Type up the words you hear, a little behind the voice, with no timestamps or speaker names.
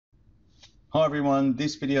Hi everyone,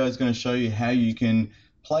 this video is going to show you how you can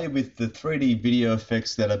play with the 3D video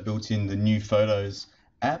effects that are built in the new Photos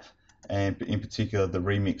app, and in particular the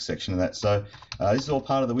remix section of that. So this is all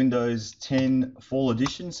part of the Windows 10 Fall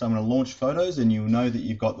Edition. So I'm going to launch Photos and you'll know that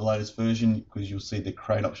you've got the latest version because you'll see the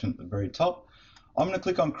Create option at the very top. I'm going to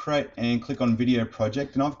click on Create and click on Video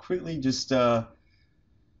Project, and I've quickly just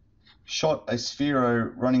shot a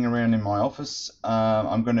Sphero running around in my office.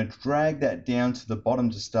 I'm going to drag that down to the bottom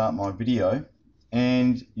to start my video,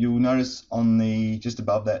 and you'll notice on the just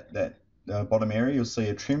above that bottom area you'll see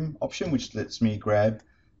a trim option which lets me grab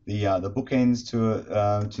the bookends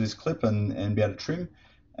to this clip and be able to trim,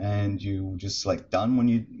 and you just select done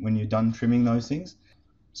when you're done trimming those things.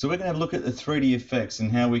 So we're going to have a look at the 3D effects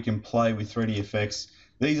and how we can play with 3D effects.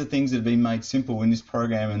 These are things that have been made simple in this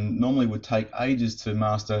program and normally would take ages to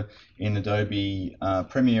master in Adobe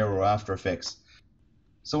Premiere or After Effects.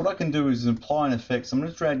 So what I can do is apply an effect. So I'm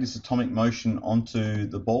going to drag this atomic motion onto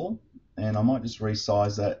the ball, and I might just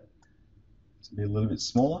resize that to be a little bit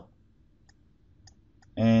smaller.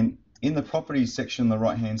 And in the properties section on the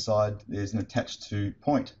right hand side there's an attached to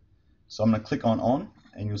point. So I'm going to click on,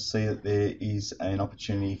 and you'll see that there is an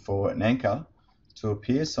opportunity for an anchor to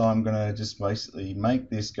appear. So I'm going to just basically make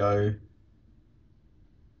this go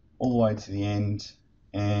all the way to the end,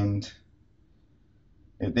 and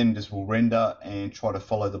it then just will render and try to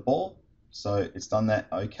follow the ball. So it's done that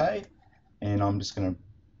okay, and I'm just going to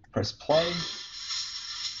press play.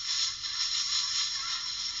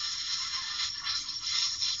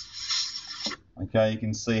 Okay, you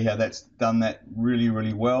can see how that's done that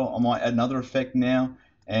really well. I might add another effect now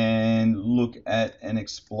and look at an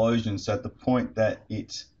explosion. So at the point that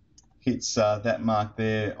it hits that mark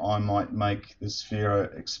there, I might make the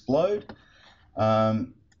Sphero explode.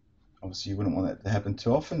 Obviously you wouldn't want that to happen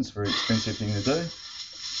too often, it's a very expensive thing to do,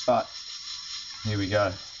 but here we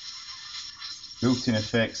go. Built-in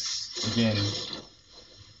effects again.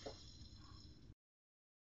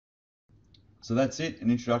 So that's it, an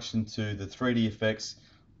introduction to the 3D effects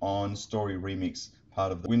on Story Remix,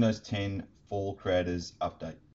 part of the Windows 10 Fall Creators Update.